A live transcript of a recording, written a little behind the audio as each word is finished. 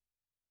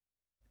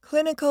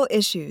Clinical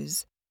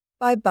Issues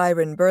by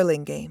Byron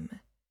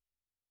Burlingame.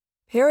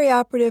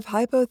 Perioperative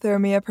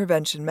hypothermia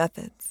prevention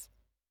methods.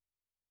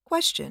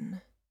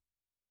 Question: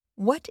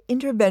 what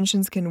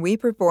interventions can we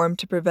perform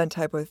to prevent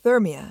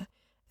hypothermia,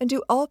 and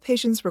do all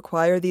patients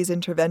require these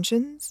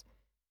interventions?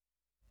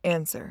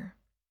 Answer: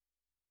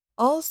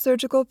 all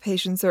surgical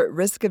patients are at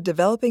risk of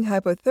developing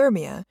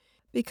hypothermia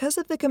because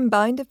of the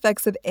combined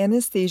effects of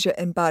anesthesia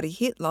and body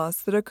heat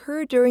loss that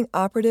occur during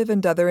operative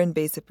and other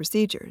invasive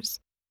procedures.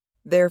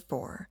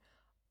 Therefore,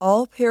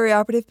 all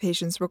perioperative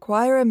patients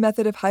require a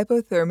method of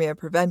hypothermia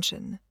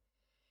prevention.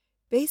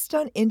 Based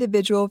on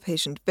individual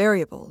patient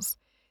variables,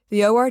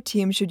 the OR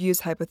team should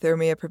use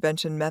hypothermia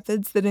prevention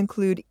methods that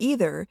include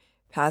either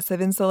passive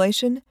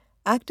insulation,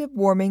 active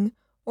warming,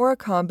 or a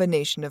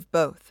combination of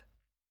both.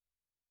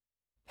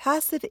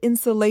 Passive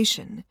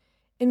insulation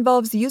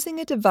involves using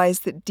a device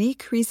that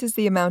decreases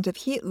the amount of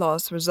heat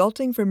loss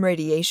resulting from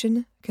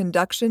radiation,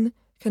 conduction,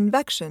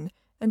 convection,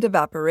 and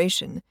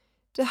evaporation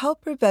to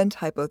help prevent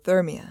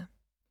hypothermia.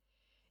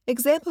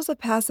 Examples of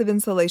passive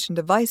insulation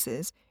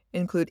devices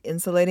include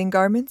insulating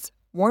garments,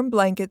 warm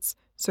blankets,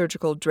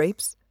 surgical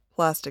drapes,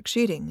 plastic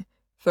sheeting,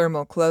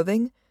 thermal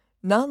clothing,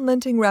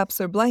 non-linting wraps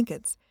or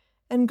blankets,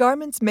 and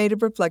garments made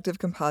of reflective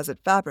composite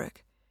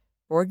fabric,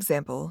 for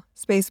example,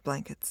 space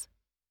blankets.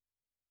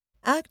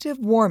 Active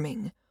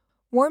warming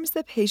warms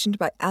the patient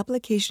by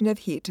application of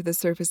heat to the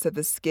surface of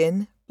the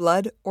skin,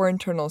 blood, or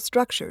internal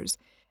structures,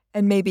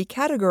 and may be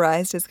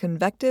categorized as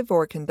convective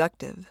or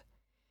conductive.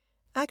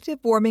 Active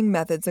warming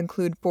methods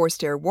include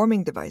forced air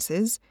warming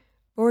devices,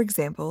 for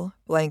example,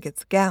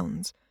 blankets,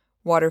 gowns,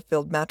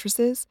 water-filled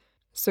mattresses,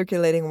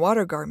 circulating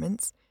water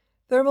garments,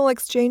 thermal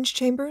exchange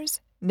chambers,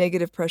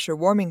 negative pressure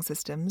warming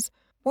systems,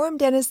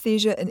 warmed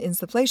anesthesia and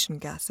insufflation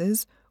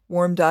gases,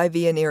 warmed IV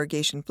and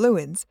irrigation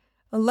fluids,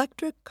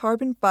 electric,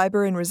 carbon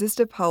fiber, and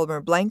resistive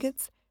polymer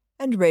blankets,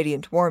 and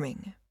radiant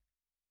warming.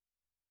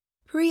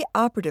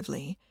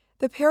 Preoperatively,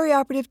 the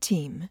perioperative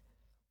team,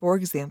 for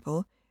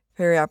example,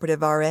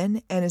 perioperative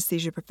RN,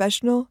 anesthesia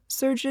professional,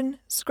 surgeon,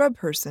 scrub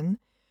person,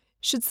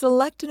 should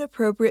select an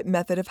appropriate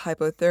method of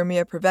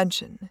hypothermia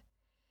prevention.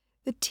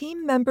 The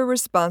team member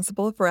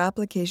responsible for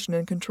application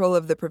and control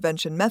of the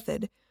prevention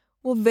method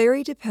will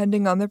vary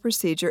depending on the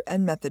procedure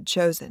and method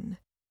chosen.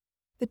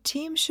 The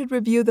team should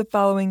review the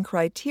following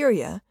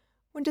criteria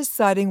when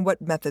deciding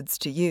what methods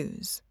to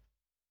use.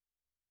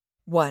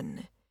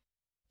 1.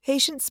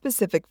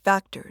 Patient-specific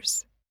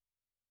factors.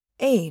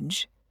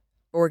 Age,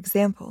 for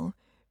example,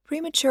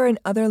 premature and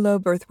other low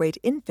birth weight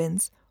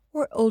infants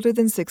or older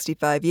than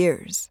 65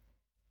 years.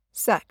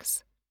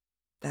 Sex,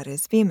 that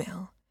is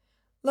female.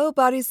 Low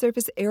body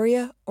surface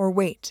area or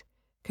weight,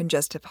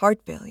 congestive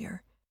heart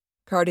failure,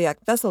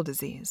 cardiac vessel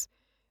disease,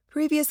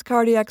 previous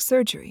cardiac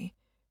surgery,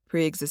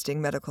 pre-existing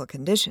medical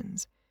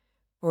conditions,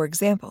 for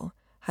example,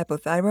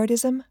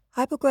 hypothyroidism,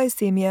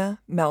 hypoglycemia,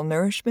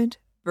 malnourishment,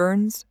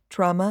 burns,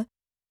 trauma,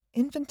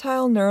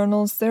 infantile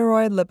neuronal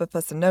ceroid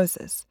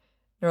lipofuscinosis,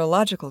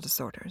 neurological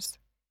disorders,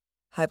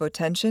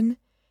 hypotension,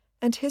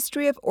 and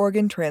history of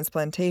organ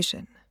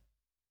transplantation.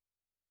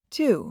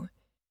 2.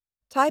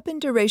 Type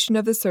and duration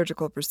of the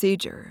surgical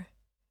procedure.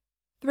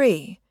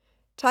 3.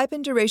 Type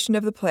and duration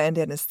of the planned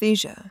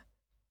anesthesia.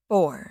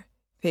 4.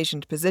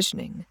 Patient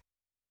positioning.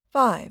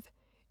 5.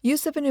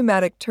 Use of a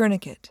pneumatic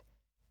tourniquet.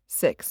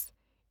 6.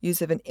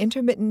 Use of an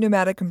intermittent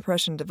pneumatic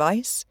compression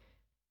device.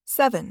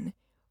 7.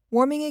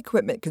 Warming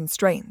equipment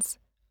constraints.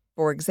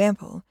 For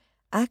example,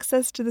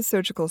 access to the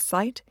surgical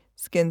site,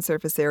 skin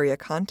surface area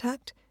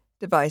contact,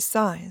 device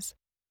size.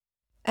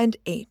 And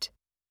 8.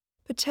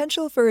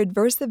 Potential for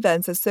adverse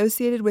events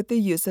associated with the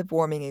use of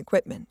warming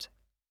equipment.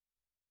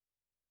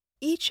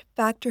 Each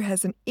factor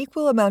has an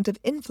equal amount of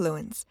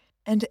influence,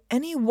 and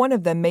any one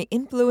of them may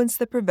influence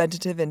the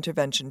preventative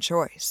intervention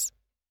choice.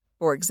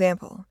 For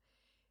example,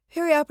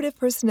 perioperative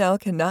personnel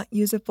cannot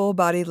use a full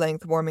body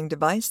length warming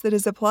device that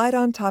is applied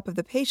on top of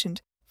the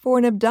patient for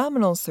an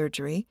abdominal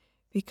surgery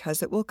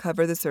because it will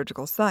cover the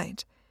surgical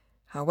site.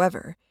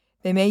 However,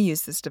 they may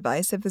use this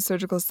device if the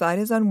surgical site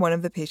is on one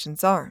of the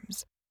patient's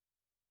arms.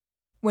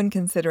 When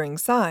considering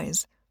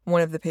size,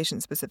 one of the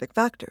patient-specific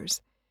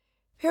factors,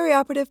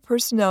 perioperative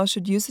personnel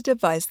should use a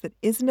device that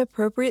is an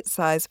appropriate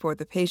size for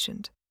the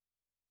patient.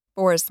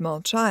 For a small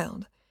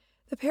child,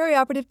 the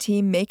perioperative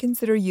team may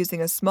consider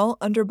using a small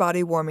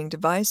underbody warming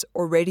device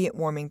or radiant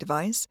warming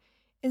device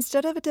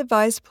instead of a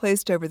device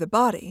placed over the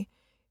body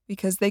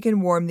because they can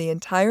warm the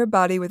entire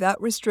body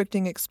without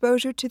restricting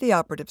exposure to the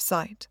operative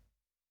site.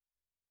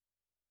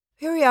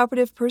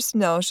 Perioperative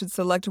personnel should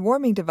select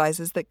warming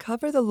devices that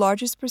cover the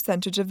largest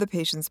percentage of the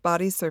patient's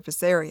body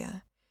surface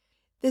area.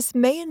 This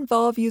may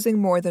involve using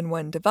more than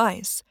one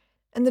device,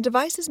 and the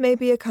devices may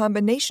be a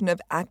combination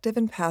of active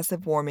and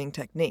passive warming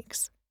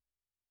techniques.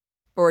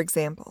 For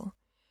example,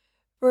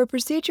 for a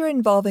procedure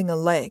involving a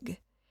leg,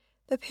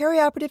 the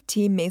perioperative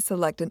team may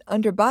select an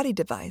underbody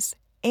device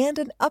and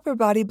an upper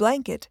body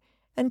blanket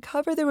and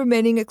cover the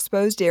remaining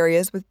exposed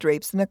areas with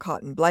drapes and a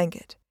cotton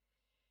blanket.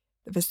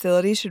 The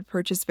facility should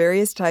purchase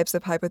various types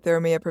of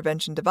hypothermia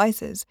prevention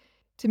devices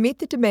to meet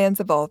the demands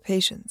of all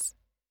patients.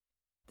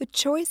 The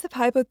choice of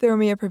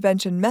hypothermia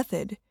prevention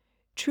method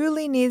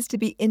truly needs to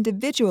be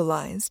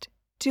individualized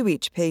to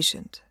each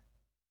patient.